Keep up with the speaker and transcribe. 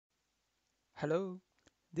Hello,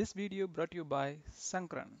 this video brought to you by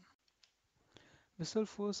Sankran.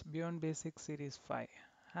 Visualforce Beyond Basics Series 5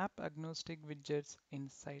 App Agnostic Widgets in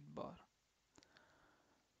Sidebar.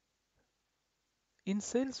 In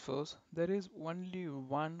Salesforce, there is only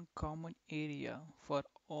one common area for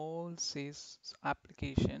all sales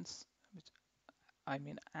applications, which I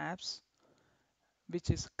mean apps,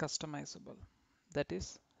 which is customizable. That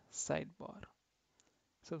is Sidebar.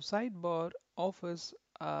 So Sidebar offers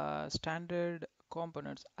standard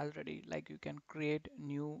components already, like you can create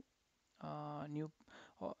new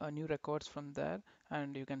new records from there,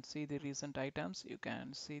 and you can see the recent items, you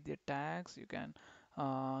can see the tags, you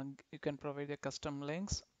can provide the custom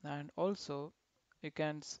links, and also you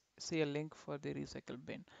can see a link for the recycle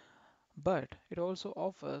bin. But it also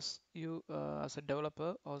offers you as a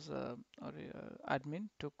developer or admin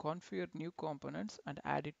to configure new components and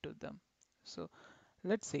add it to them. So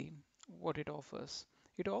let's see what it offers.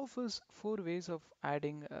 It offers four ways of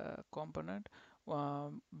adding a component.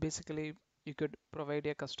 Basically, you could provide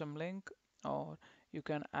a custom link, or you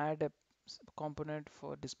can add a component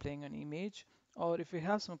for displaying an image, or if you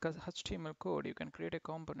have some HTML code, you can create a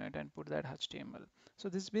component and put that HTML. So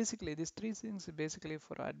this basically, these three things are basically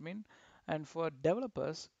for admin, and for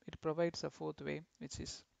developers, it provides a fourth way,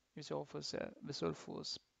 which offers a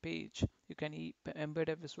Visualforce page. You can embed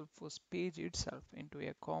a Visualforce page itself into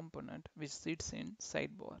a component which sits in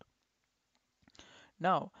sidebar.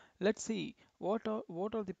 Now let's see what are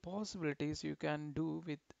the possibilities you can do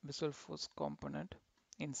with Visualforce component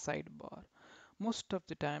in sidebar. Most of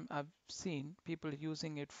the time I've seen people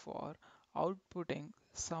using it for outputting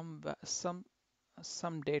some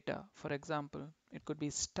data. For example, it could be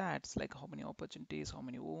stats like how many opportunities, how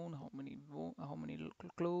many won, how many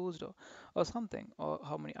closed, or something, or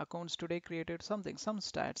how many accounts today created, something, some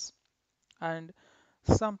stats. And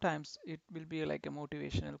sometimes it will be like a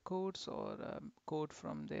motivational quotes or quote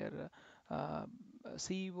from their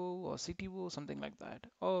CEO or CTO, something like that,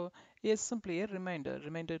 or is simply a reminder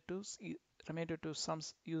to some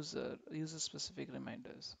user specific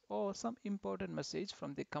reminders, or some important message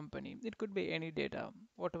from the company. It could be any data,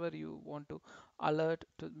 whatever you want to alert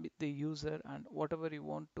to the user, and whatever you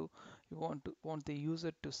want the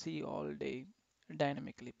user to see all day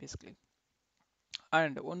dynamically, basically.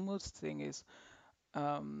 And one more thing is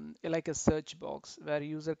like a search box where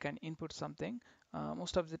user can input something.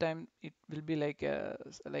 Most of the time it will be like a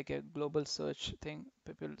global search thing.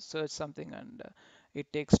 People search something, and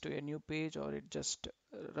it takes to a new page, or it just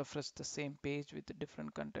refresh the same page with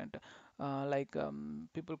different content.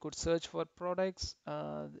 People could search for products.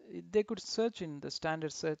 They could search in the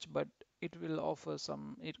standard search, but it could offer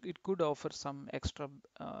some extra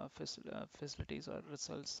facilities or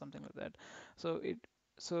results, something like that.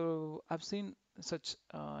 So I've seen such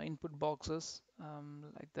input boxes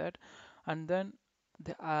like that. And then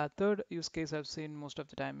the third use case I've seen most of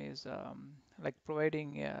the time is like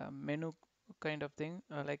providing a menu kind of thing,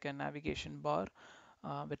 like a navigation bar,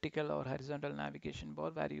 vertical or horizontal navigation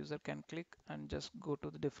bar, where user can click and just go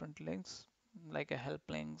to the different links, like a help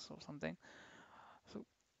links or something. So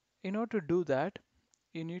in order to do that,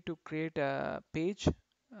 you need to create a page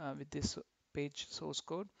with this page source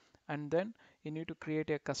code, and then you need to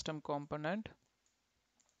create a custom component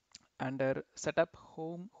under setup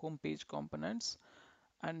home page components.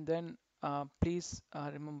 And then please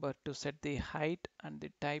remember to set the height, and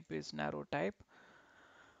the type is narrow type.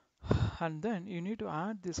 And then you need to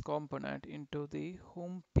add this component into the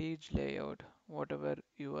home page layout, whatever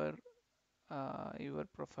your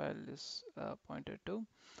profile is pointed to.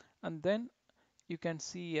 And then you can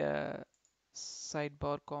see a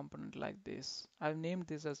sidebar component like this. I've named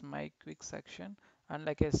this as my quick section, and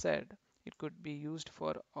like I said, it could be used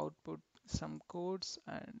for output some codes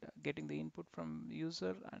and getting the input from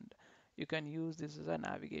user, and you can use this as a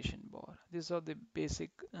navigation bar. These are the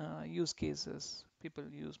basic use cases people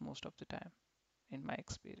use most of the time in my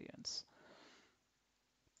experience.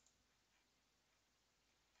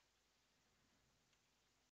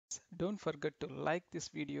 Don't forget to like this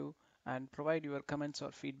video and provide your comments or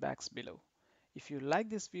feedbacks below. If you like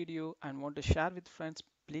this video and want to share with friends,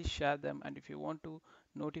 please share them. And if you want to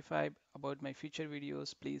notify about my future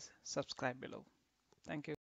videos, please subscribe below. Thank you.